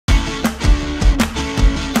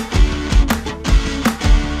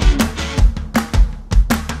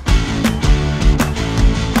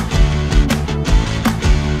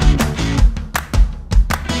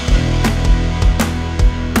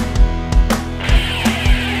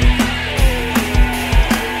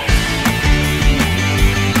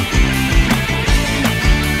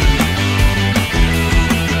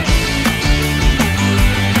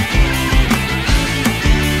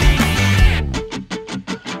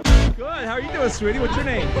Good. How are you doing, sweetie? What's your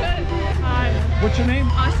name? Good. Hi. What's your name?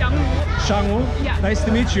 Xiangru. Xiangru. Yeah. Nice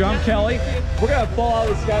to meet you. I'm Kelly. We're gonna fall out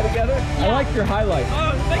of the sky together. Yeah. I like your highlights.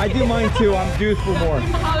 Oh, I do mine too. I'm due for more.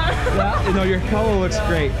 Yeah, you know, your color looks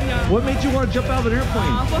great. Yeah. What made you want to jump out of an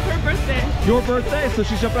airplane? For her birthday. Your birthday? So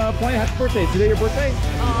she's jumping out of a plane. Happy birthday. Today your birthday?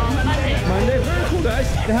 Monday. Monday. Very cool, guys.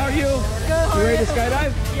 And how are you? Good. You ready to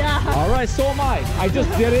skydive? Yeah. All right, so am I. I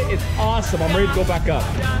just did it. It's awesome. I'm ready to go back up.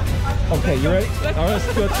 Yeah. Okay, you ready? All right,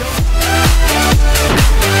 let's do it.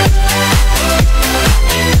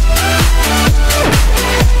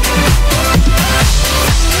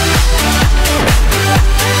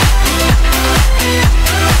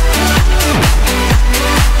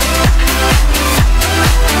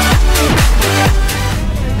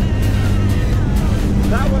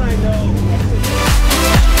 That one I know.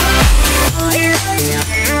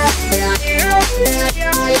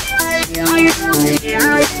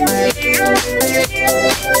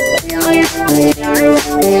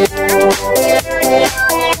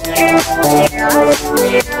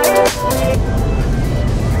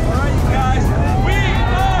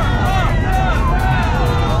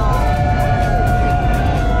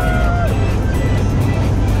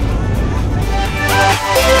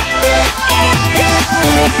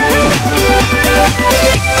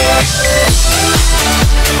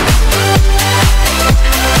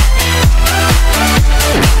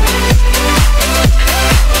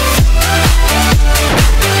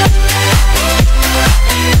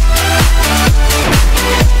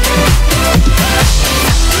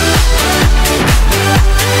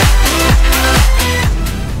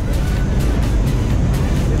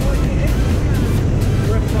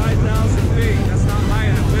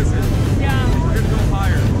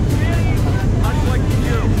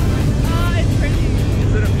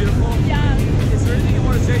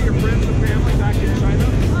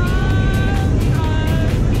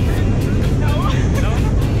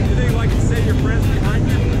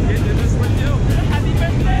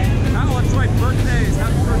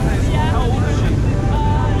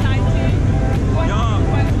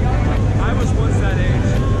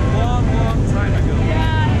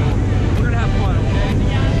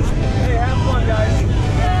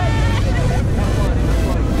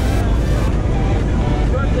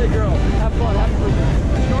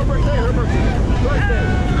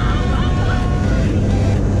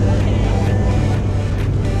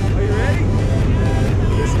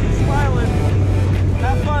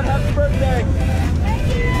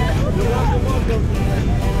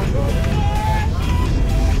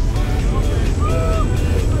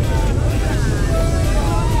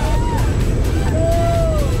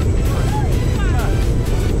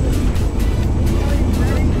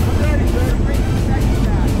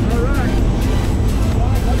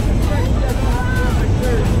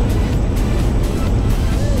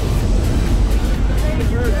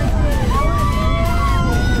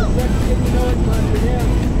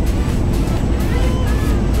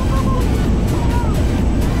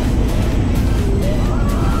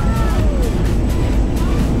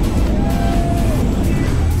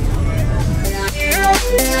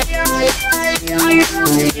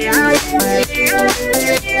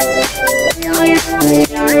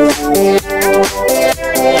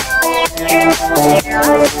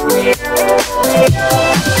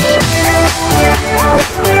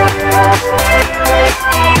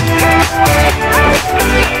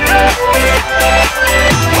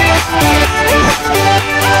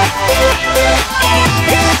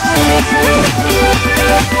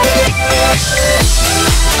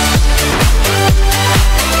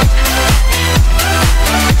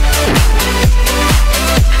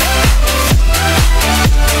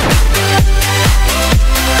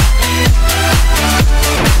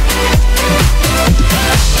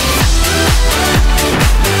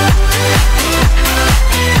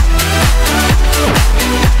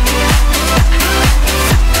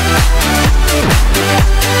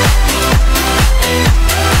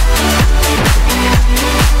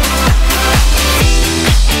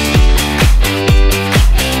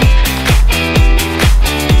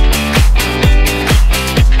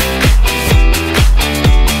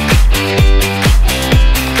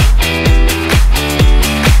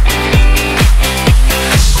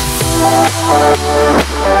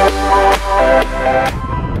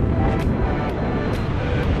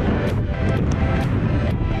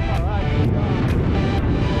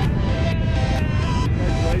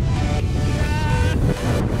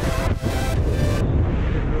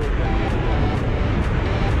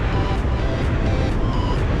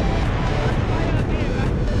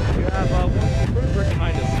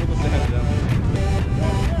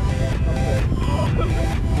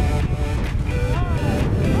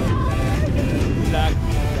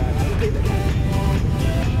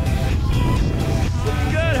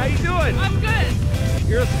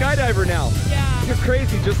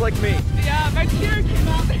 crazy just like me. Yeah, my tear came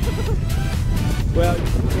out. Well, you're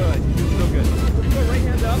good. You're so good. Let's go right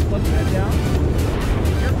hand up, left hand down.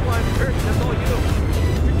 You're flying first. That's all you.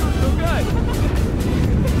 You're doing so good.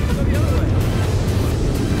 Go the other way.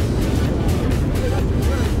 Hey, that's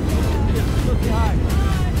good. Yeah, let's say hi.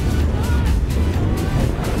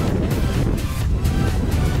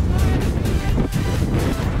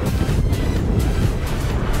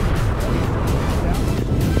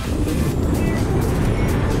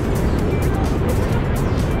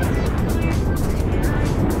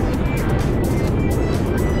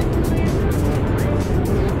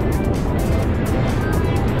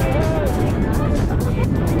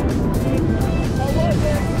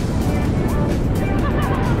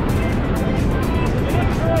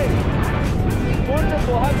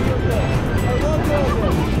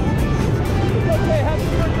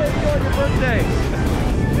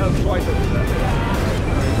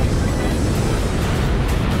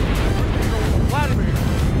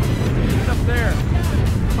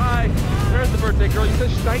 Girl, you said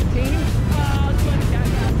she's 19? 20, yeah.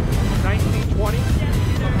 19, 20? Yeah.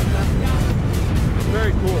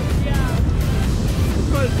 Very cool. Yeah. Let's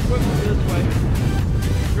go ahead and swim this way.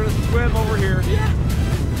 We're going to swim over here. Yeah.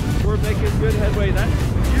 We're making good headway.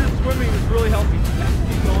 Your swimming is really helping.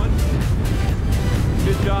 Keep going.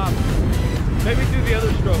 Good job. Maybe do the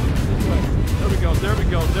other stroke this way. There we go, there we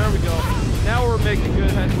go, there we go. Now we're making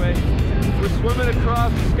good headway. We're swimming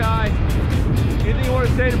across the sky. Anything you want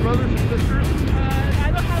to say to brothers and sisters?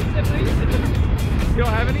 I don't have siblings. You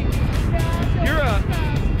don't have any? Yeah.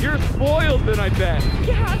 You're spoiled then, I bet.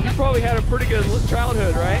 Yeah. You probably had a pretty good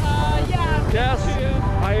childhood, right? Yeah. Yes.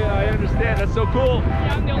 I understand. That's so cool.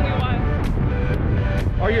 Yeah, I'm the only one.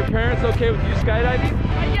 Are your parents okay with you skydiving?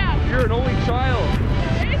 Yeah. You're an only child.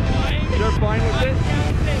 It's fine. They're fine with it?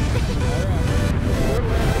 Yeah,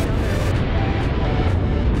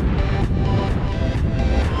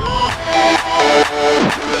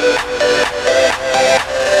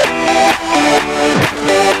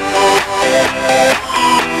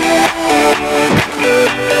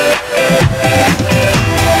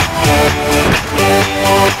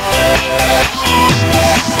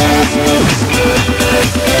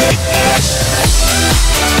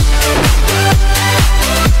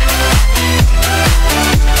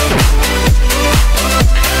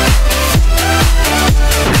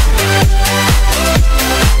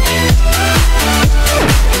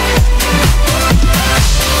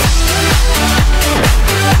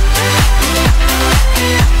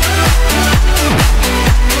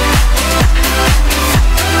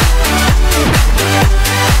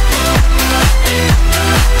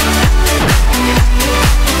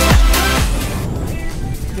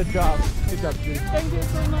 Good job. Good job, Judy. Thank you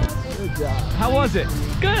so much. Good job. How was it?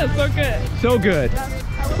 Good, so good. So good.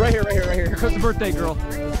 Right here, right here, right here. Here comes the birthday girl.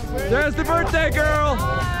 There's the birthday girl.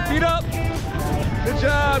 Feet up. Good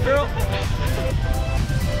job, girl.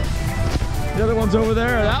 The other one's over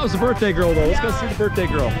there. That was the birthday girl, though. Let's go see the birthday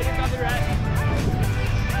girl.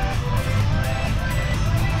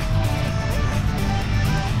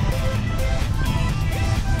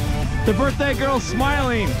 The birthday girl's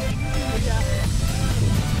smiling.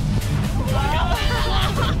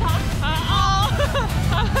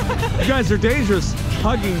 You guys are dangerous.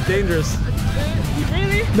 Hugging, dangerous.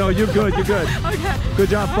 Really? No, you're good, you're good. Okay. Good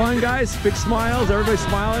job. Fun, guys. Big smiles. Everybody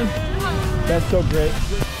smiling. That's so great.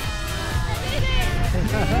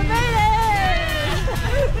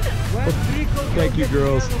 Thank you,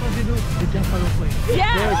 girls.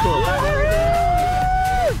 Yeah. Very cool.